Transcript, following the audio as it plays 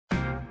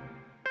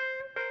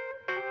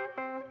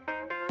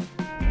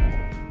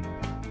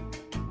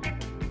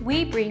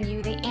we bring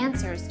you the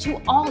answers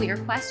to all your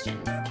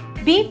questions.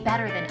 Be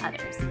better than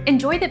others.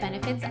 Enjoy the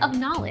benefits of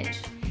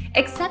knowledge.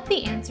 Accept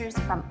the answers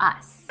from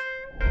us.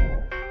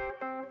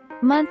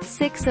 Month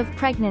 6 of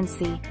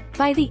pregnancy.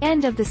 By the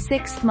end of the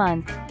 6th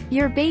month,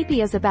 your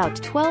baby is about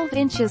 12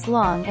 inches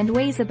long and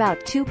weighs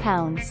about 2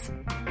 pounds.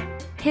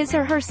 His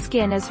or her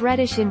skin is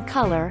reddish in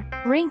color,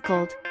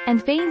 wrinkled,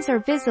 and veins are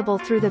visible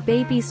through the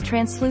baby's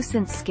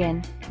translucent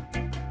skin.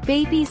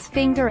 Baby's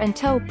finger and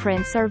toe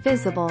prints are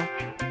visible.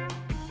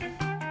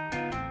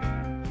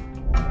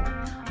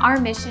 Our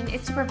mission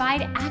is to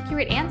provide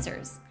accurate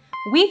answers.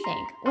 We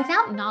think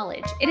without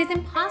knowledge, it is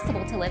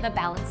impossible to live a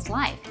balanced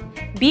life.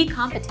 Be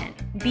competent,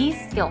 be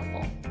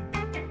skillful.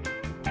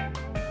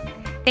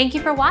 Thank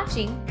you for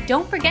watching.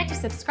 Don't forget to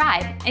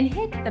subscribe and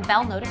hit the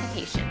bell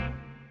notification.